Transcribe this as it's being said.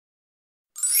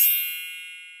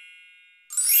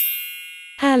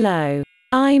Hello.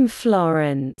 I'm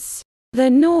Florence. The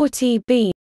naughty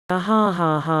bee. Ha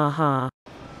ha ha ha.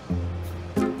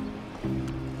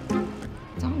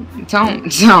 Don't do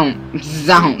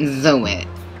it.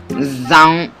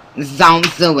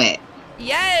 Don't do it.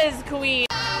 Yes, queen.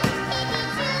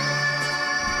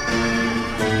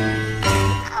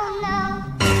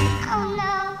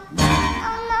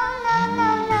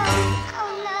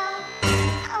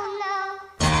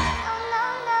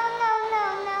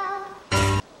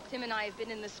 Tim and I have been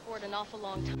in this sport an awful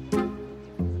long time.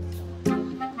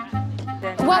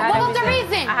 What was the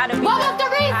reason? What was the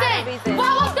reason?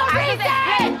 What was the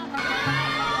reason?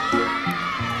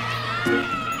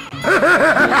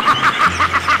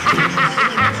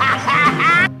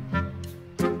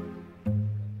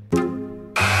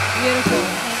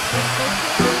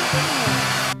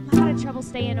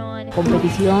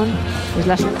 Competición, es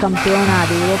la subcampeona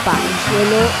de Europa en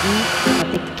suelo y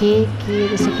fíjate qué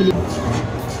desequilibrio.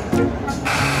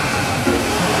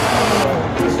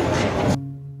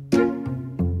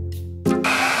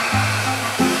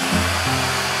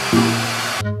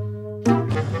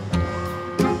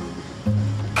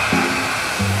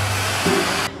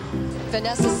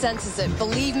 Vanessa senses it.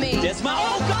 Believe me. That's my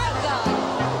old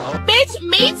God. Bitch,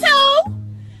 me too.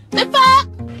 The fuck?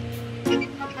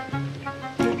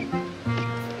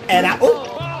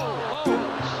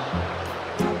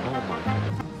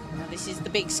 This is the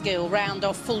big skill round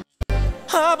off full.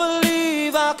 I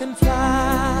believe I can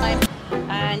fly.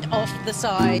 And off the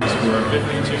side. Score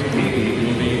 52P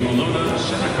will be Alona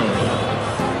Senekova.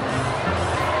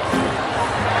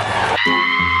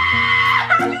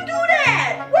 How'd you do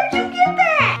that? Where'd you get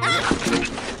that?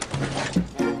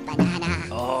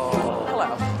 Hello.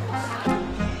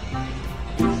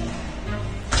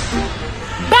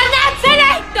 But not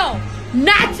today, though.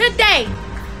 Not today.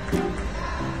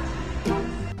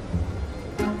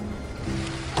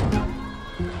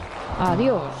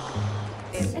 Adiós.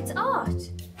 It's art.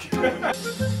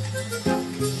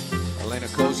 Elena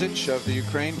Kozic of the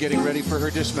Ukraine getting ready for her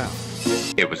dismount.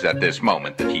 It was at this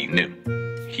moment that he knew.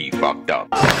 He fucked up.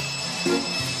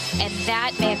 And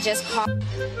that may have just caused...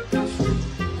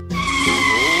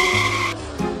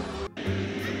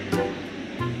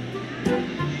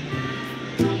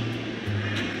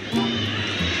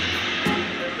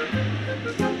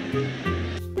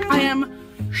 I am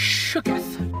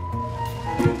shooketh.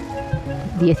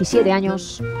 17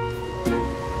 años.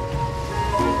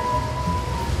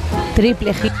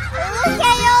 Triple giro. Look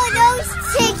at all those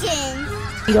chickens.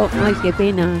 Ay, qué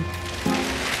pena.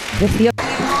 Precioso.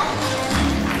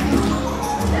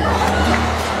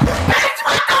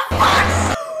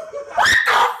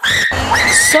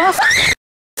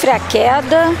 Sofre a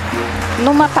queda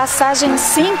numa passagem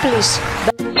simples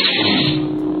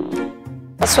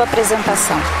da sua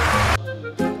apresentação.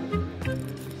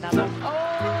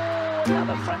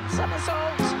 Another front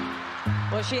somersault.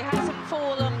 Well, she hasn't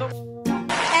fallen, but...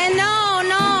 And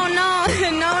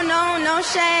no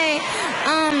shade.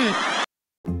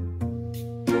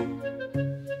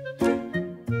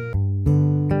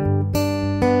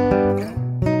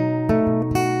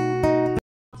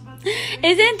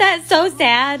 Isn't that so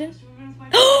sad?